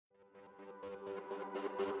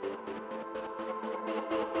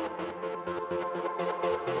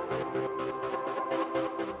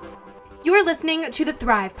You're listening to the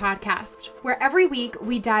Thrive Podcast, where every week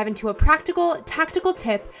we dive into a practical, tactical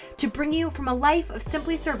tip to bring you from a life of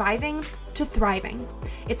simply surviving to thriving.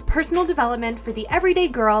 It's personal development for the everyday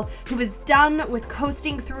girl who is done with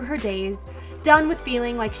coasting through her days, done with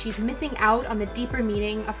feeling like she's missing out on the deeper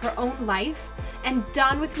meaning of her own life, and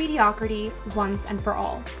done with mediocrity once and for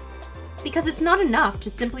all. Because it's not enough to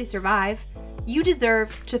simply survive. You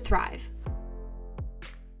deserve to thrive.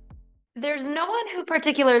 There's no one who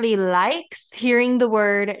particularly likes hearing the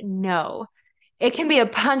word no. It can be a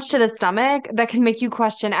punch to the stomach that can make you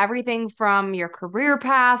question everything from your career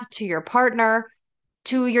path to your partner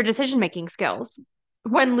to your decision-making skills.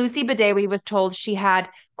 When Lucy Badawi was told she had,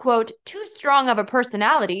 quote, too strong of a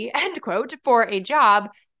personality, end quote, for a job,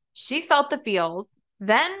 she felt the feels,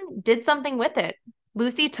 then did something with it.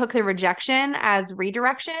 Lucy took the rejection as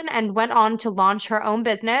redirection and went on to launch her own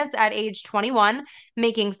business at age 21,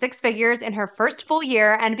 making six figures in her first full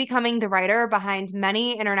year and becoming the writer behind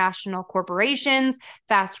many international corporations,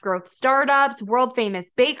 fast growth startups, world famous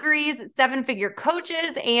bakeries, seven-figure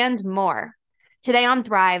coaches, and more. Today on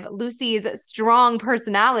Thrive, Lucy's strong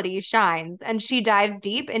personality shines, and she dives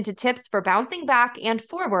deep into tips for bouncing back and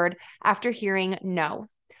forward after hearing no.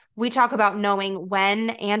 We talk about knowing when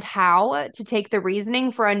and how to take the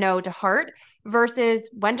reasoning for a no to heart versus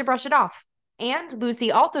when to brush it off. And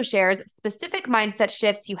Lucy also shares specific mindset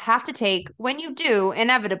shifts you have to take when you do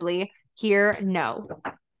inevitably hear no.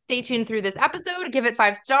 Stay tuned through this episode. Give it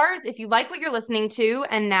 5 stars if you like what you're listening to.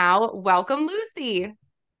 And now, welcome, Lucy.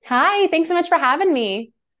 Hi, thanks so much for having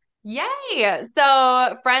me. Yay!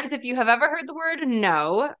 So, friends, if you have ever heard the word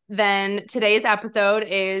no, then today's episode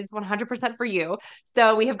is 100% for you.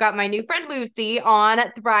 So, we have got my new friend Lucy on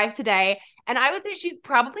Thrive today, and I would say she's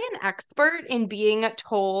probably an expert in being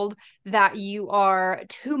told that you are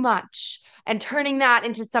too much and turning that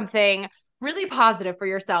into something really positive for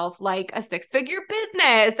yourself, like a six-figure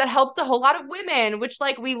business that helps a whole lot of women, which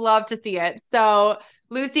like we love to see it. So,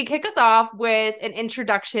 Lucy, kick us off with an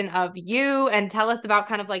introduction of you and tell us about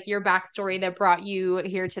kind of like your backstory that brought you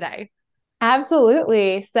here today.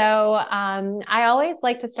 Absolutely. I always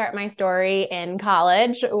like to start my story in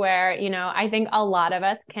college where, I think a lot of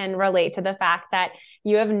us can relate to the fact that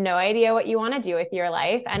you have no idea what you want to do with your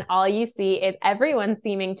life. And all you see is everyone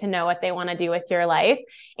seeming to know what they want to do with your life.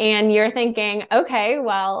 And you're thinking, okay,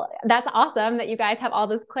 well, that's awesome that you guys have all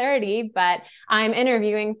this clarity, but I'm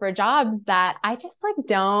interviewing for jobs that I just like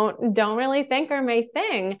don't really think are my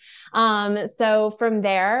thing. So from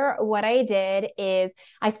there, what I did is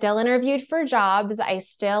I still interviewed for jobs. I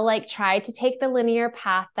still like tried to take the linear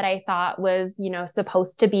path that I thought was,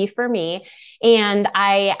 supposed to be for me. And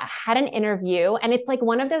I had an interview, and it's like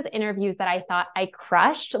one of those interviews that I thought I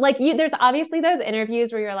crushed. There's obviously those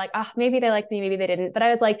interviews where you're like, oh, maybe they liked me, maybe they didn't. But I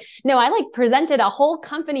was like, no, I like presented a whole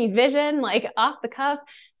company vision, like off the cuff.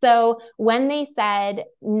 So when they said,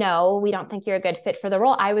 no, we don't think you're a good fit for the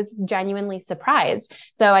role, I was genuinely surprised.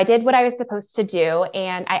 So I did what I was supposed to do,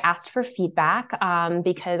 and I asked for feedback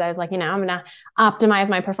because I was like, I'm going to optimize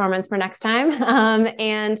my performance for next time.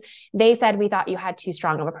 And they said, we thought you had too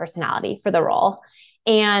strong of a personality for the role.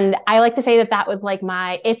 And I like to say that that was like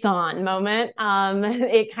my it's on moment.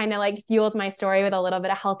 It kind of like fueled my story with a little bit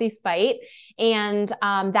of healthy spite. And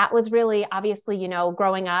that was really obviously,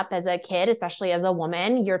 growing up as a kid, especially as a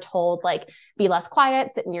woman, you're told like, be less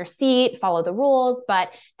quiet, sit in your seat, follow the rules.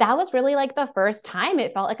 But that was really like the first time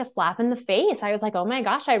it felt like a slap in the face. I was like, oh my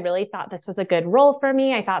gosh, I really thought this was a good role for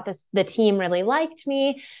me. I thought the team really liked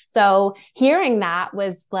me. So hearing that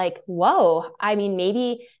was like, whoa, I mean,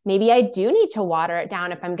 maybe I do need to water it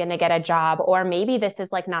down if I'm going to get a job, or maybe this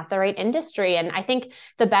is like not the right industry. And I think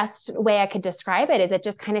the best way I could describe it is it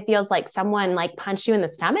just kind of feels like someone like punched you in the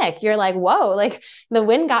stomach. You're like, whoa, like the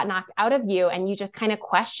wind got knocked out of you, and you just kind of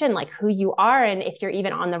question like who you are and if you're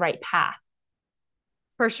even on the right path.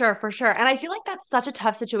 For sure, for sure. And I feel like that's such a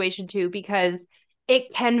tough situation too, because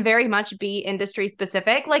it can very much be industry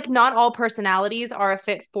specific. Like, not all personalities are a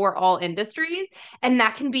fit for all industries. And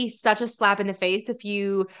that can be such a slap in the face if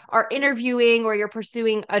you are interviewing or you're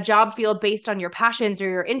pursuing a job field based on your passions or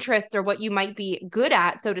your interests or what you might be good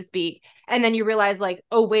at, so to speak. And then you realize, like,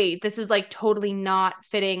 oh, wait, this is like totally not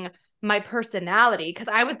fitting my personality. Cause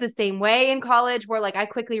I was the same way in college where like I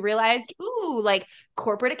quickly realized, ooh, like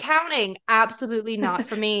corporate accounting, absolutely not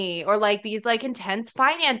for me. Or like these like intense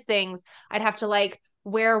finance things. I'd have to like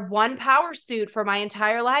wear one power suit for my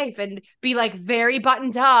entire life and be like very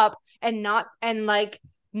buttoned up and not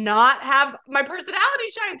have my personality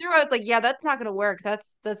shine through. I was like, yeah, that's not gonna work.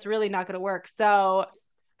 That's really not gonna work. So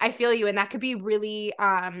I feel you. And that could be really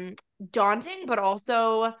daunting, but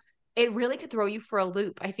also it really could throw you for a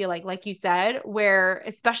loop. I feel like you said, where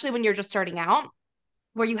especially when you're just starting out,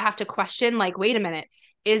 where you have to question, like, wait a minute,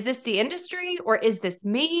 is this the industry or is this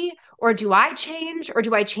me? Or do I change or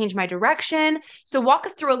do I change my direction? So walk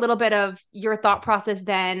us through a little bit of your thought process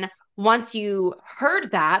then once you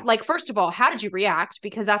heard that. Like, first of all, how did you react?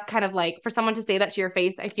 Because that's kind of like, for someone to say that to your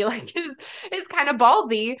face, I feel like is kind of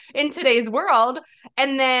ballsy in today's world.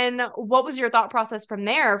 And then what was your thought process from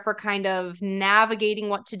there for kind of navigating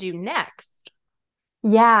what to do next?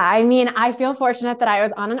 Yeah, I mean, I feel fortunate that I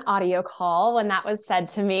was on an audio call when that was said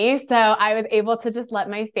to me. So I was able to just let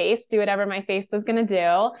my face do whatever my face was going to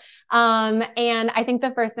do. And I think the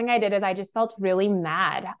first thing I did is I just felt really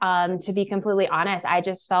mad. To be completely honest, I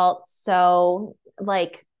just felt so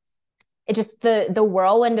like it just the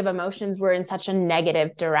whirlwind of emotions were in such a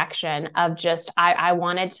negative direction of just I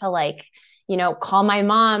wanted to like call my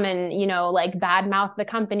mom and like bad mouth the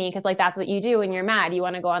company because like that's what you do when you're mad. You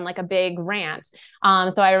want to go on like a big rant.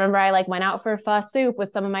 So I remember I like went out for pho soup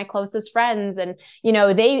with some of my closest friends, and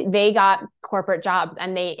they got corporate jobs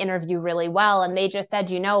and they interview really well, and they just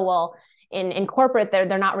said, well, in corporate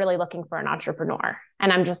they're not really looking for an entrepreneur.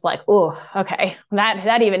 And I'm just like, oh, okay,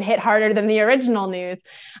 that even hit harder than the original news.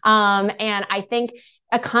 And I think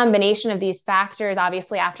a combination of these factors,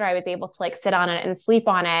 obviously, after I was able to like sit on it and sleep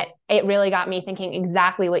on it, it really got me thinking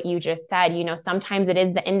exactly what you just said. Sometimes it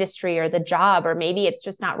is the industry or the job, or maybe it's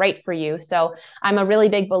just not right for you. So I'm a really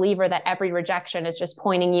big believer that every rejection is just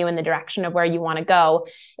pointing you in the direction of where you want to go.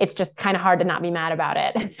 It's just kind of hard to not be mad about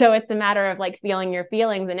it. So it's a matter of like feeling your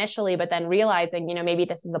feelings initially, but then realizing, maybe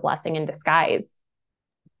this is a blessing in disguise.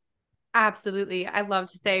 Absolutely. I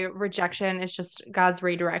love to say rejection is just God's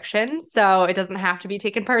redirection. So it doesn't have to be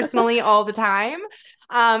taken personally all the time.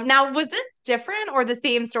 Now, was this different or the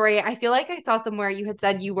same story? I feel like I saw somewhere you had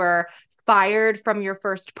said you were fired from your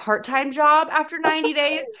first part-time job after 90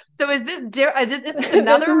 days. So is this This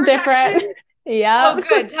another is rejection? different. Oh, Yep.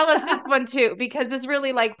 good. Tell us this one too, because this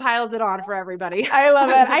really like piles it on for everybody. I love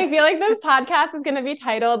it. I feel like this podcast is going to be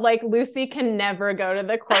titled like Lucy can never go to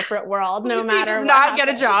the corporate world no Lucy does matter what not get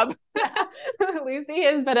a happens. job. Lucy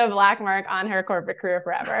has put a black mark on her corporate career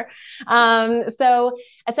forever. So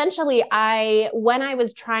essentially, when I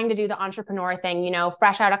was trying to do the entrepreneur thing,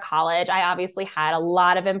 fresh out of college, I obviously had a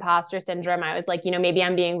lot of imposter syndrome. I was like, maybe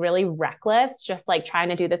I'm being really reckless, just like trying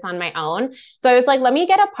to do this on my own. So I was like, let me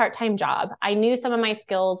get a part-time job. I knew some of my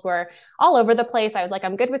skills were all over the place. I was like,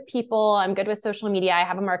 I'm good with people. I'm good with social media. I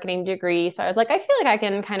have a marketing degree. So I was like, I feel like I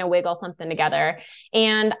can kind of wiggle something together.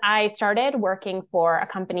 And I started working for a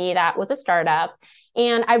company that was a startup.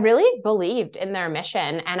 And I really believed in their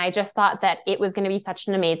mission. And I just thought that it was going to be such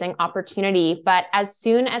an amazing opportunity. But as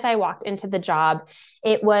soon as I walked into the job,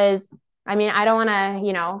 it was, I mean, I don't want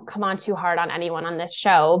to, come on too hard on anyone on this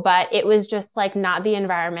show, but it was just like not the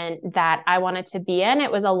environment that I wanted to be in.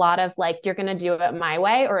 It was a lot of like, you're going to do it my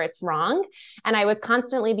way or it's wrong. And I was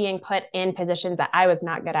constantly being put in positions that I was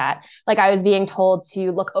not good at. Like I was being told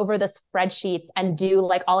to look over the spreadsheets and do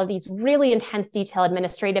like all of these really intense detail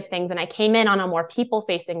administrative things. And I came in on a more people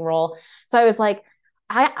facing role. So I was like,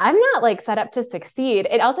 I'm not like set up to succeed.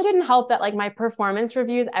 It also didn't help that like my performance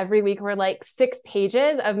reviews every week were like 6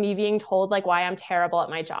 pages of me being told like why I'm terrible at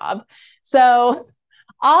my job. So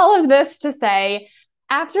all of this to say,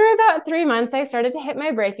 after about 3 months, I started to hit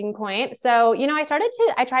my breaking point. So, I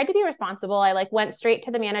tried to be responsible. I like went straight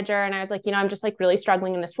to the manager and I was like, I'm just like really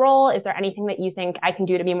struggling in this role. Is there anything that you think I can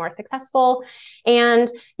do to be more successful? And,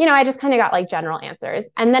 I just kind of got like general answers.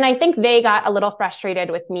 And then I think they got a little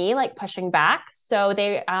frustrated with me, like pushing back. So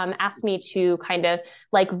they asked me to kind of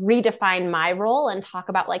like redefine my role and talk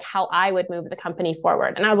about like how I would move the company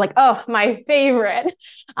forward. And I was like, oh, my favorite.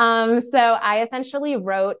 So I essentially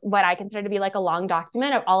wrote what I consider to be like a long document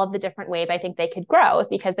of all of the different ways I think they could grow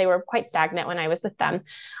because they were quite stagnant when I was with them.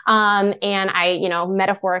 And I,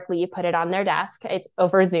 metaphorically put it on their desk. It's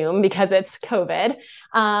over Zoom because it's COVID.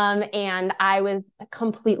 And I was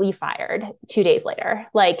completely fired 2 days later,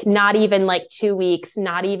 like not even like 2 weeks,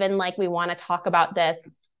 not even like we want to talk about this.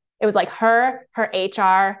 It was like her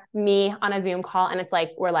HR, me on a Zoom call. And it's like,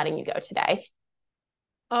 we're letting you go today.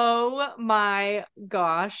 Oh my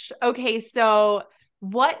gosh. Okay, so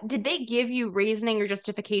what did they give you reasoning or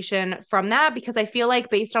justification from that? Because I feel like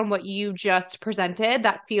based on what you just presented,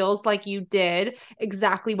 that feels like you did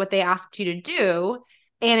exactly what they asked you to do.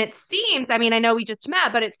 And it seems, I mean, I know we just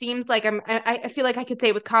met, but it seems like I feel like I could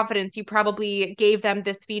say with confidence, you probably gave them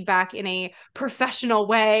this feedback in a professional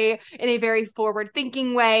way, in a very forward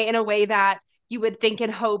thinking way, in a way that you would think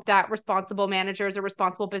and hope that responsible managers or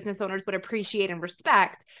responsible business owners would appreciate and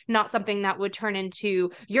respect, not something that would turn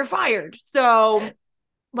into you're fired. So,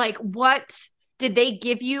 like, what did they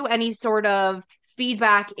give you any sort of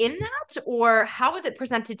feedback in that, or how was it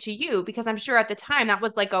presented to you? Because I'm sure at the time that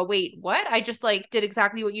was like, oh, wait, what? I just like did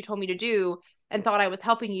exactly what you told me to do and thought I was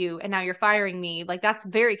helping you, and now you're firing me. Like, that's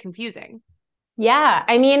very confusing. Yeah.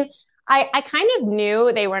 I mean, I kind of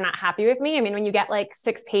knew they were not happy with me. I mean, when you get like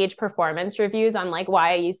 6 page performance reviews on like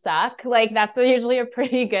why you suck, like that's usually a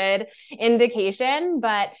pretty good indication.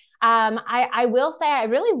 But I will say I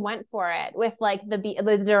really went for it with like the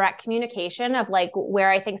direct communication of like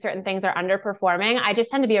where I think certain things are underperforming. I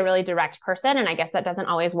just tend to be a really direct person, and I guess that doesn't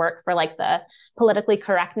always work for like the politically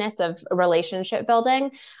correctness of relationship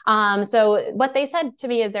building. So what they said to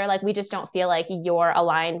me is they're like, we just don't feel like you're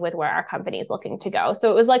aligned with where our company is looking to go.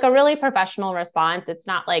 So it was like a really professional response. It's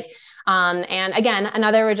not like, and again,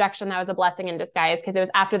 another rejection that was a blessing in disguise, because it was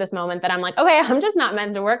after this moment that I'm like, okay, I'm just not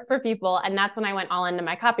meant to work for people. And that's when I went all into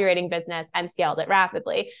my copywriting business and scaled it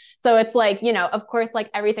rapidly. So it's like, of course, like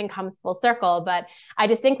everything comes full circle. But I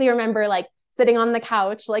distinctly remember like sitting on the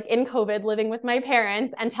couch, like in COVID, living with my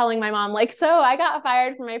parents and telling my mom, like, so I got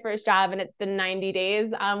fired from my first job and it's been 90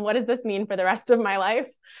 days. What does this mean for the rest of my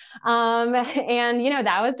life? And,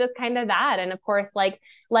 that was just kind of that. And of course, like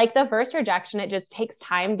the first rejection, it just takes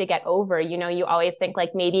time to get over. You always think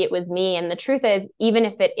like maybe it was me. And the truth is, even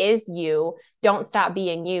if it is you, don't stop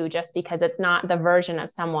being you just because it's not the version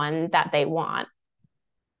of someone that they want.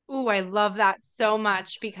 Ooh, I love that so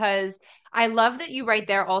much because I love that you right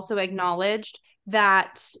there also acknowledged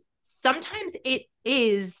that sometimes it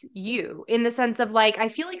is you in the sense of like, I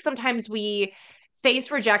feel like sometimes we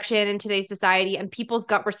face rejection in today's society and people's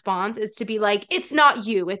gut response is to be like, it's not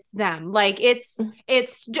you, it's them. Like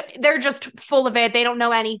they're just full of it. They don't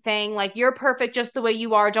know anything. Like you're perfect just the way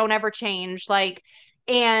you are. Don't ever change. Like,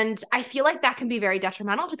 and I feel like that can be very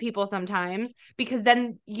detrimental to people sometimes because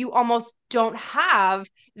then you almost don't have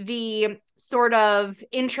the sort of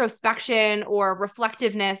introspection or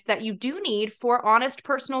reflectiveness that you do need for honest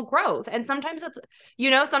personal growth. And sometimes that's,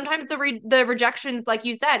 sometimes the rejections, like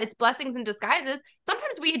you said, it's blessings in disguises.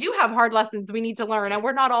 Sometimes we do have hard lessons we need to learn, and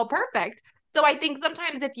we're not all perfect. So I think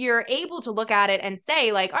sometimes if you're able to look at it and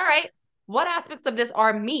say, like, all right, what aspects of this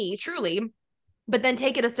are me truly? But then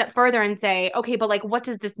take it a step further and say, okay, but like, what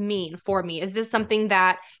does this mean for me? Is this something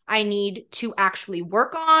that I need to actually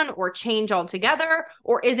work on or change altogether?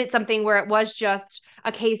 Or is it something where it was just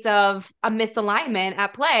a case of a misalignment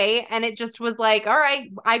at play? And it just was like, all right,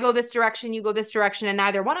 I go this direction, you go this direction, and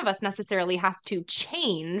neither one of us necessarily has to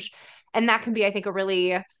change. And that can be, I think, a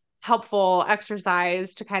really helpful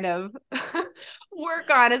exercise to kind of work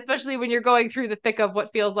on, especially when you're going through the thick of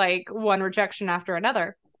what feels like one rejection after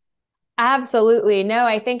another. Absolutely. No,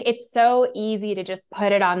 I think it's so easy to just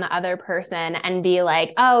put it on the other person and be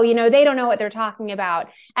like, oh, they don't know what they're talking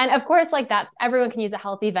about. And of course, like that's everyone can use a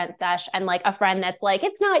healthy vent sesh and like a friend that's like,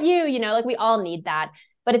 it's not you, like we all need that.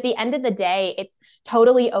 But at the end of the day, it's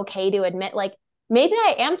totally okay to admit, like, maybe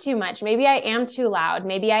I am too much. Maybe I am too loud.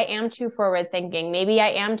 Maybe I am too forward thinking. Maybe I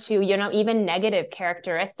am too, even negative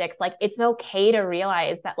characteristics. Like it's okay to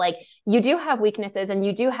realize that like you do have weaknesses and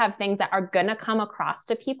you do have things that are going to come across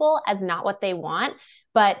to people as not what they want,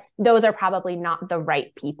 but those are probably not the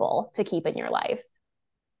right people to keep in your life.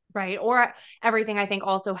 Right. Or everything I think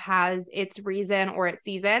also has its reason or its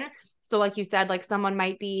season. So, like you said, like someone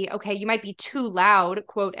might be, okay, you might be too loud,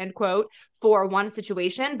 quote unquote, for one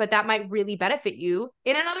situation, but that might really benefit you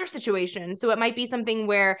in another situation. So, it might be something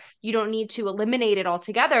where you don't need to eliminate it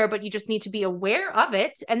altogether, but you just need to be aware of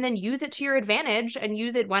it and then use it to your advantage and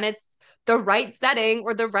use it when it's the right setting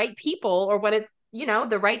or the right people or when it's,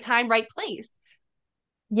 the right time, right place.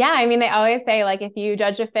 Yeah, I mean, they always say, like, if you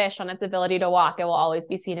judge a fish on its ability to walk, it will always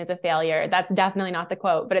be seen as a failure. That's definitely not the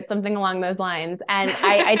quote, but it's something along those lines. And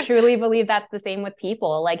I truly believe that's the same with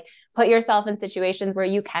people. Like, put yourself in situations where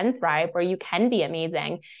you can thrive, where you can be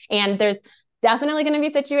amazing. And there's definitely going to be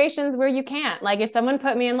situations where you can't. Like, if someone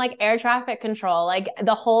put me in like air traffic control, like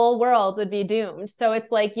the whole world would be doomed. So it's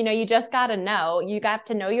like, you just got to know, you got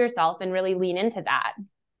to know yourself and really lean into that.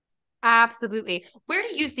 Absolutely. Where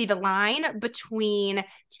do you see the line between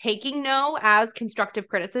taking no as constructive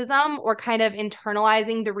criticism or kind of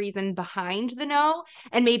internalizing the reason behind the no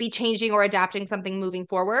and maybe changing or adapting something moving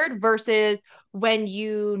forward versus when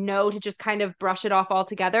you know to just kind of brush it off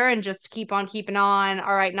altogether and just keep on keeping on?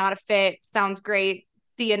 All right, not a fit. Sounds great.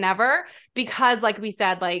 See you never. Because like we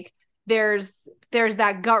said, like there's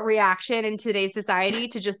that gut reaction in today's society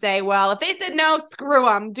to just say, well, if they said no, screw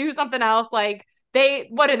them, do something else. Like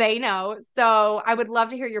what do they know? So I would love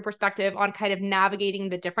to hear your perspective on kind of navigating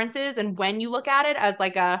the differences and when you look at it as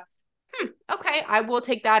like okay, I will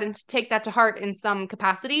take that and take that to heart in some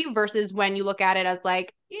capacity versus when you look at it as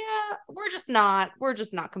like, yeah, we're just not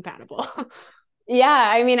compatible.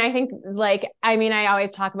 Yeah, I mean, I think I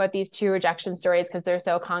always talk about these two rejection stories because they're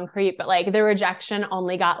so concrete, but like the rejection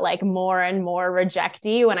only got like more and more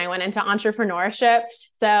rejecty when I went into entrepreneurship.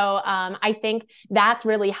 So I think that's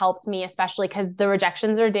really helped me, especially because the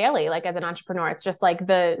rejections are daily. Like as an entrepreneur, it's just like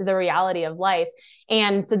the reality of life.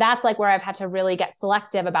 And so that's like where I've had to really get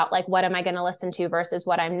selective about like what am I going to listen to versus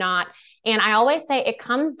what I'm not. And I always say it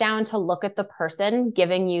comes down to look at the person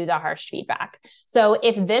giving you the harsh feedback. So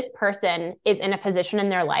if this person is in a position in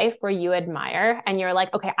their life where you admire and you're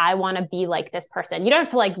like, okay, I want to be like this person. You don't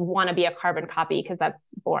have to like want to be a carbon copy because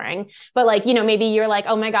that's boring. But like, maybe you're like,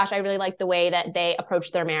 oh my gosh, I really like the way that they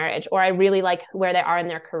approach their marriage, or I really like where they are in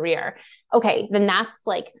their career. Okay, then that's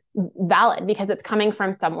like valid because it's coming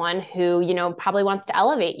from someone who, probably wants to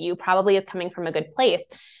elevate you, probably is coming from a good place.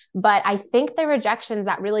 But I think the rejections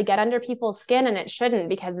that really get under people's skin, and it shouldn't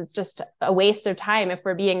because it's just a waste of time if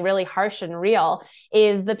we're being really harsh and real,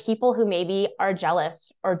 is the people who maybe are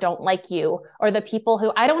jealous or don't like you, or the people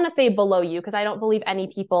who, I don't want to say below you because I don't believe any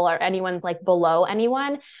people or anyone's like below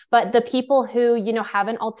anyone, but the people who, have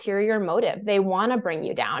an ulterior motive. They want to bring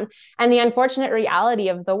you down. And the unfortunate reality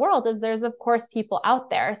of the world is there's, of course, people out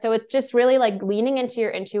there. So it's just really like leaning into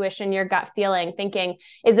your intuition, your gut feeling, thinking,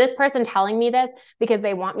 is this person telling me this because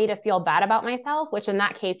they want me to feel bad about myself, which in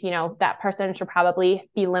that case, that person should probably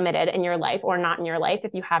be limited in your life or not in your life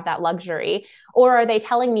if you have that luxury. Or are they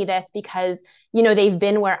telling me this because, they've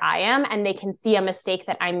been where I am and they can see a mistake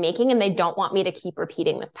that I'm making and they don't want me to keep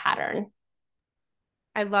repeating this pattern?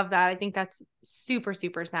 I love that. I think that's super,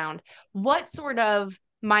 super sound. What sort of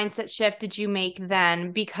mindset shift did you make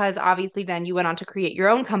then? Because obviously, then you went on to create your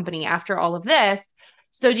own company after all of this.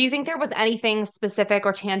 So, do you think there was anything specific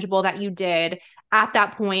or tangible that you did at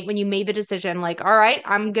that point when you made the decision, like, all right,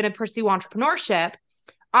 I'm going to pursue entrepreneurship?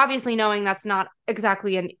 Obviously knowing that's not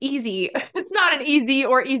exactly an easy it's not an easy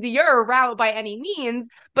or easier route by any means,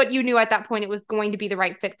 but you knew at that point it was going to be the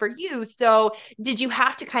right fit for you. So did you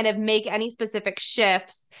have to kind of make any specific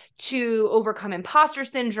shifts to overcome imposter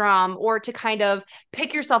syndrome, or to kind of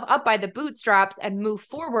pick yourself up by the bootstraps and move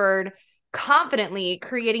forward confidently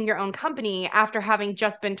creating your own company after having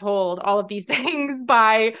just been told all of these things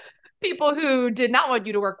by people who did not want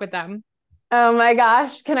you to work with them? Oh my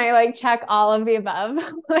gosh, can I like check all of the above?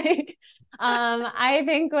 like I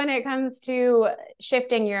think when it comes to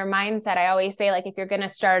shifting your mindset, I always say like if you're going to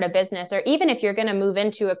start a business or even if you're going to move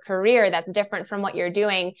into a career that's different from what you're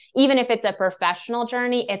doing, even if it's a professional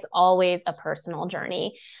journey, it's always a personal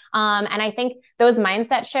journey. And I think those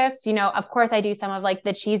mindset shifts, of course, I do some of like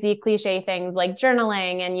the cheesy cliche things like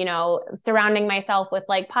journaling and, surrounding myself with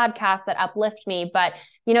like podcasts that uplift me. But,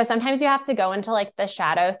 sometimes you have to go into like the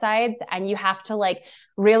shadow sides and you have to like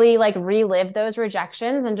really like relive those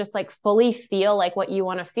rejections and just like fully feel like what you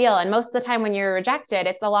want to feel. And most of the time when you're rejected,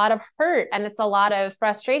 it's a lot of hurt and it's a lot of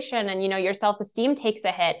frustration and, your self-esteem takes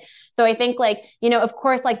a hit. So I think like, of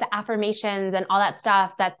course, like the affirmations and all that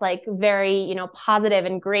stuff that's like very, positive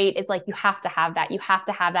and great. It's like you have to have that. You have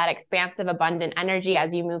to have that expansive, abundant energy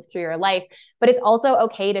as you move through your life. But it's also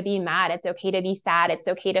okay to be mad. It's okay to be sad. It's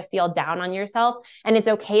okay to feel down on yourself. And it's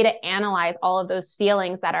okay to analyze all of those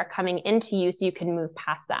feelings that are coming into you so you can move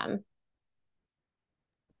past them.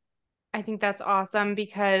 I think that's awesome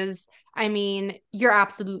because I mean, you're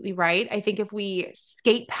absolutely right. I think if we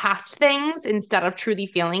skate past things instead of truly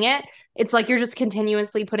feeling it, it's like you're just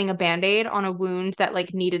continuously putting a band-aid on a wound that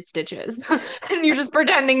like needed stitches. And you're just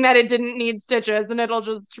pretending that it didn't need stitches and it'll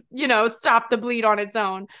just, stop the bleed on its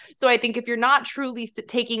own. So I think if you're not truly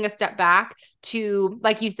taking a step back to,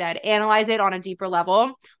 like you said, analyze it on a deeper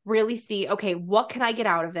level, really see, okay, what can I get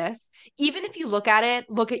out of this? Even if you look at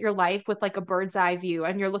your life with like a bird's eye view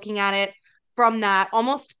and you're looking at it from that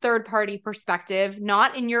almost third party perspective,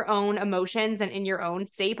 not in your own emotions and in your own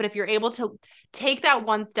state, but if you're able to take that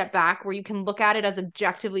one step back where you can look at it as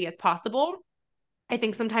objectively as possible, I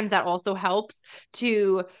think sometimes that also helps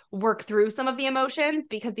to work through some of the emotions,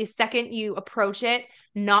 because the second you approach it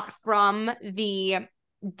not from the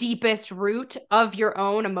deepest root of your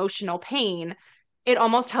own emotional pain, it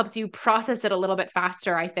almost helps you process it a little bit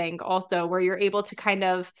faster, I think, also, where you're able to kind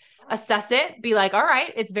of assess it, be like, all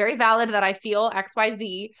right, it's very valid that I feel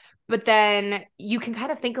XYZ, but then you can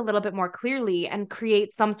kind of think a little bit more clearly and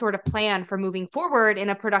create some sort of plan for moving forward in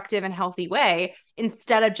a productive and healthy way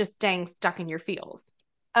instead of just staying stuck in your feels.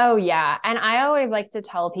 Oh, yeah. And I always like to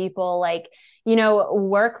tell people, like,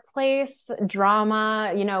 workplace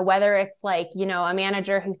drama, whether it's like, a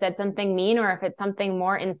manager who said something mean or if it's something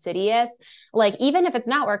more insidious, like, even if it's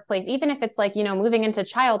not workplace, even if it's like, moving into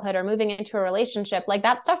childhood or moving into a relationship, like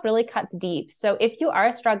that stuff really cuts deep. So if you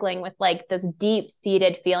are struggling with like this deep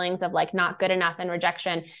seated feelings of like not good enough and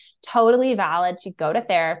rejection, totally valid to go to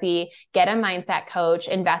therapy, get a mindset coach,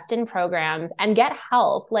 invest in programs, and get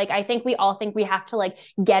help. Like, I think we all think we have to like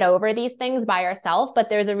get over these things by ourselves, but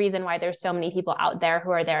there's a reason why there's so many people out there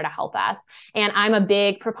who are there to help us. And I'm a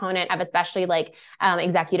big proponent of especially like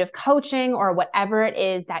executive coaching or whatever it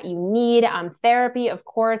is that you need. Therapy, of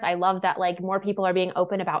course. I love that like more people are being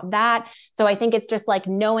open about that. So I think it's just like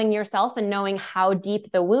knowing yourself and knowing how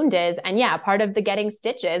deep the wound is. And yeah, part of the getting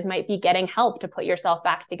stitches might be getting help to put yourself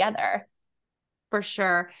back together. For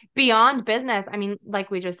sure. Beyond business, I mean,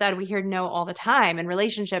 like we just said, we hear no all the time in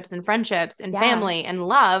relationships and friendships and Yeah. family and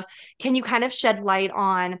love. Can you kind of shed light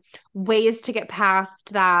on ways to get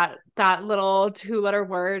past that little two-letter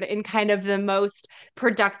word in kind of the most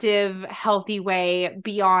productive, healthy way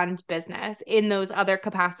beyond business in those other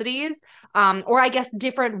capacities? Or I guess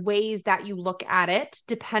different ways that you look at it,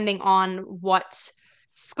 depending on what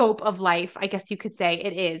scope of life, I guess you could say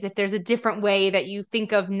it is. If there's a different way that you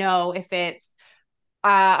think of no, if it's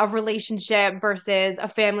a relationship versus a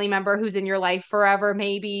family member who's in your life forever,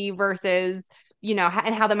 maybe, versus, and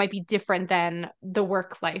how that might be different than the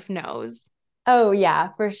work life knows. Oh, yeah,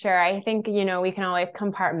 for sure. I think, we can always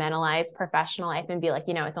compartmentalize professional life and be like,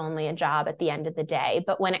 it's only a job at the end of the day.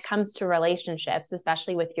 But when it comes to relationships,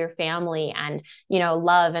 especially with your family and,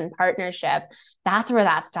 love and partnership, that's where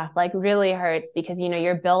that stuff like really hurts because,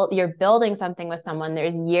 you're building something with someone.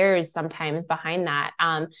 There's years sometimes behind that.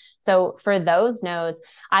 So for those no's,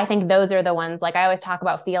 I think those are the ones like I always talk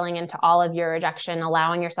about feeling into all of your rejection,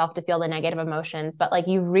 allowing yourself to feel the negative emotions, but like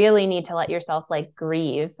you really need to let yourself like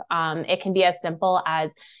grieve. It can be as simple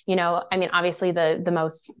as, I mean, obviously the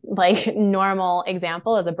most like normal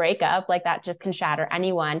example is a breakup, like that just can shatter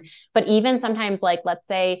anyone. But even sometimes like, let's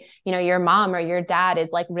say, your mom or your dad is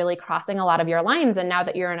like really crossing a lot of your lines. And now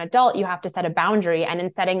that you're an adult, you have to set a boundary. And in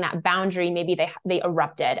setting that boundary, maybe they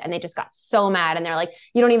erupted and they just got so mad and they're like,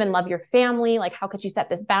 you don't even love your family. Like, how could you set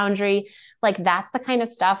this boundary? Like, that's the kind of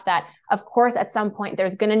stuff that, of course, at some point,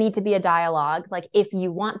 there's going to need to be a dialogue, like if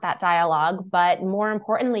you want that dialogue. But more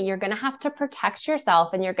importantly, you're going to have to protect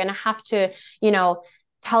yourself and you're going to have to,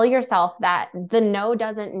 tell yourself that the no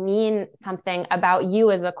doesn't mean something about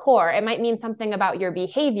you as a core. It might mean something about your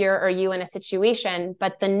behavior or you in a situation,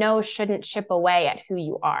 but the no shouldn't chip away at who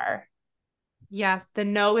you are. Yes, the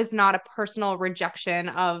no is not a personal rejection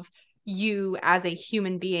of you as a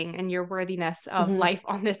human being and your worthiness of Mm-hmm. life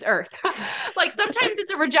on this earth. Like sometimes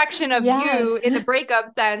it's a rejection of Yeah. you in the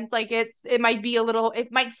breakup sense. Like it might be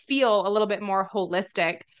it might feel a little bit more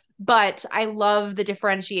holistic, but I love the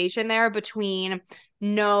differentiation there between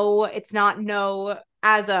no, it's not no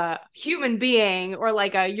as a human being or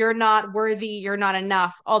like a you're not worthy, you're not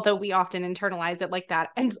enough, although we often internalize it like that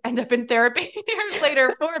and end up in therapy years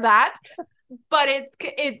later for that, but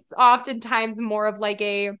it's oftentimes more of like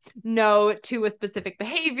a no to a specific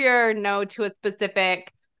behavior, no to a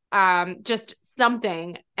specific just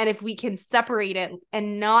something. And if we can separate it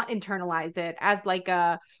and not internalize it as like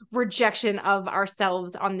a rejection of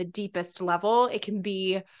ourselves on the deepest level, it can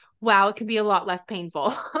be wow, it can be a lot less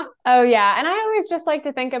painful. Oh yeah. And I always just like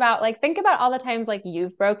to think about all the times like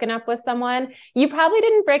you've broken up with someone. You probably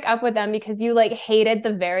didn't break up with them because you like hated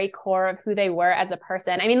the very core of who they were as a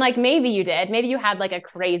person. I mean, like maybe you did. Maybe you had like a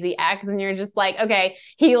crazy ex and you're just like, okay,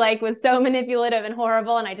 he like was so manipulative and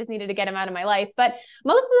horrible and I just needed to get him out of my life. But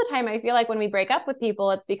most of the time I feel like when we break up with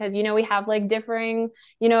people, it's because, we have like differing,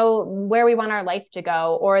 where we want our life to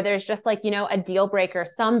go, or there's just like, a deal breaker,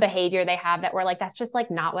 some behavior they have that we're like, that's just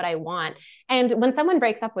like not what I want. And when someone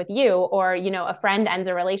breaks up with you or, a friend ends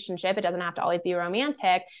a relationship, it doesn't have to always be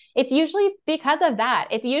romantic. It's usually because of that.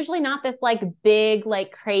 It's usually not this like big,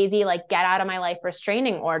 like crazy, like get out of my life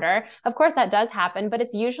restraining order. Of course, that does happen, but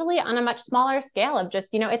it's usually on a much smaller scale of just,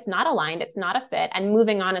 it's not aligned, it's not a fit. And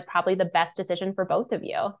moving on is probably the best decision for both of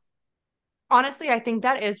you. Honestly, I think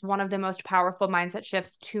that is one of the most powerful mindset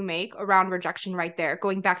shifts to make around rejection right there.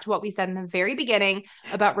 Going back to what we said in the very beginning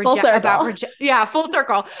about Full circle. yeah, full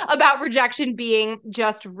circle about rejection being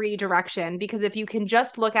just redirection. Because if you can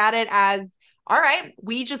just look at it as, all right,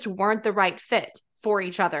 we just weren't the right fit for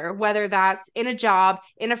each other, whether that's in a job,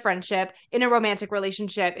 in a friendship, in a romantic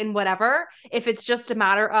relationship, in whatever, if it's just a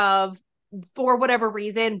matter of for whatever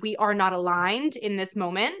reason, we are not aligned in this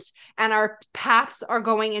moment and our paths are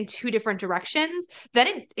going in two different directions, then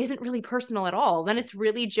it isn't really personal at all. Then it's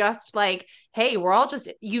really just like, hey, we're all just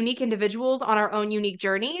unique individuals on our own unique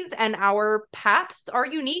journeys and our paths are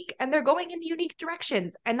unique and they're going in unique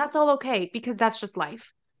directions. And that's all okay because that's just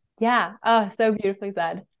life. Yeah. Oh, so beautifully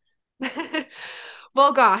said.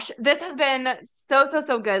 Well, gosh, this has been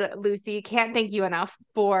so good, Lucy. Can't thank you enough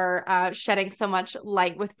for shedding so much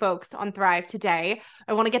light with folks on Thrive today.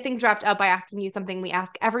 I want to get things wrapped up by asking you something we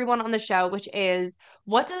ask everyone on the show, which is,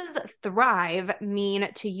 what does thrive mean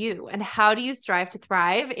to you? And how do you strive to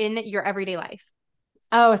thrive in your everyday life?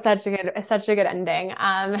 Oh, such a good ending.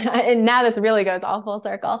 And now this really goes all full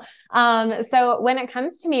circle. So when it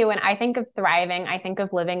comes to me, when I think of thriving, I think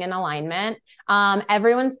of living in alignment.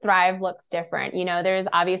 Everyone's thrive looks different. You know, there's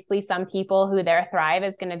obviously some people who their thrive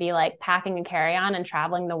is going to be like packing a carry-on and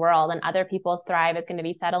traveling the world, and other people's thrive is going to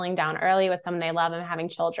be settling down early with someone they love and having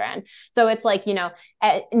children. So it's like, you know,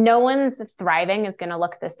 no one's thriving is going to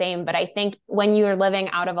look the same. But I think when you are living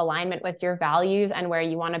out of alignment with your values and where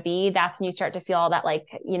you want to be, that's when you start to feel all that, like,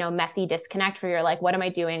 you know, messy disconnect where you're like, what am I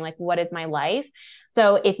doing? Like, what is my life?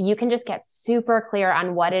 So if you can just get super clear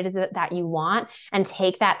on what it is that you want and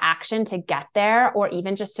take that action to get there, or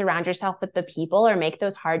even just surround yourself with the people or make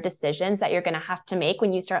those hard decisions that you're going to have to make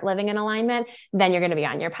when you start living in alignment, then you're going to be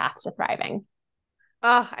on your path to thriving.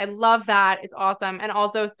 Oh, I love that. It's awesome. And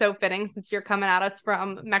also so fitting since you're coming at us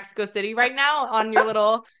from Mexico City right now on your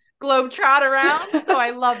little globe trot around. So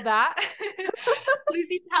I love that.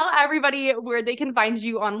 Lucy, tell everybody where they can find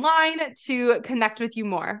you online to connect with you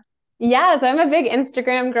more. Yeah, so I'm a big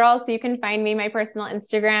Instagram girl, so you can find me. My personal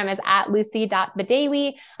Instagram is at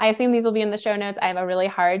lucy.badawi. I assume these will be in the show notes. I have a really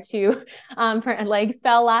hard to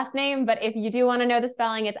spell last name, but if you do want to know the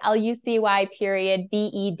spelling, it's Lucy period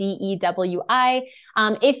Bedewi.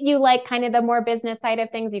 If you like kind of the more business side of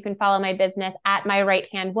things, you can follow my business at My Right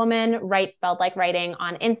Hand Woman, right spelled like writing,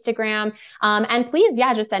 on Instagram. And please,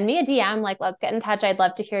 yeah, just send me a DM. Like, let's get in touch. I'd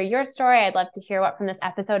love to hear your story. I'd love to hear what from this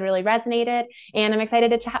episode really resonated. And I'm excited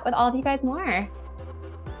to chat with all of you guys more.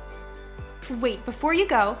 Wait, before you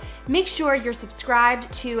go, make sure you're subscribed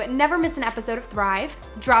to never miss an episode of Thrive.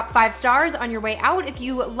 Drop 5 stars on your way out if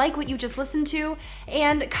you like what you just listened to,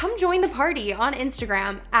 and come join the party on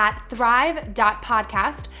Instagram at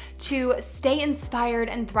thrive.podcast to stay inspired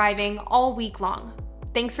and thriving all week long.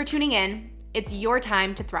 Thanks for tuning in. It's your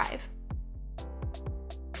time to thrive.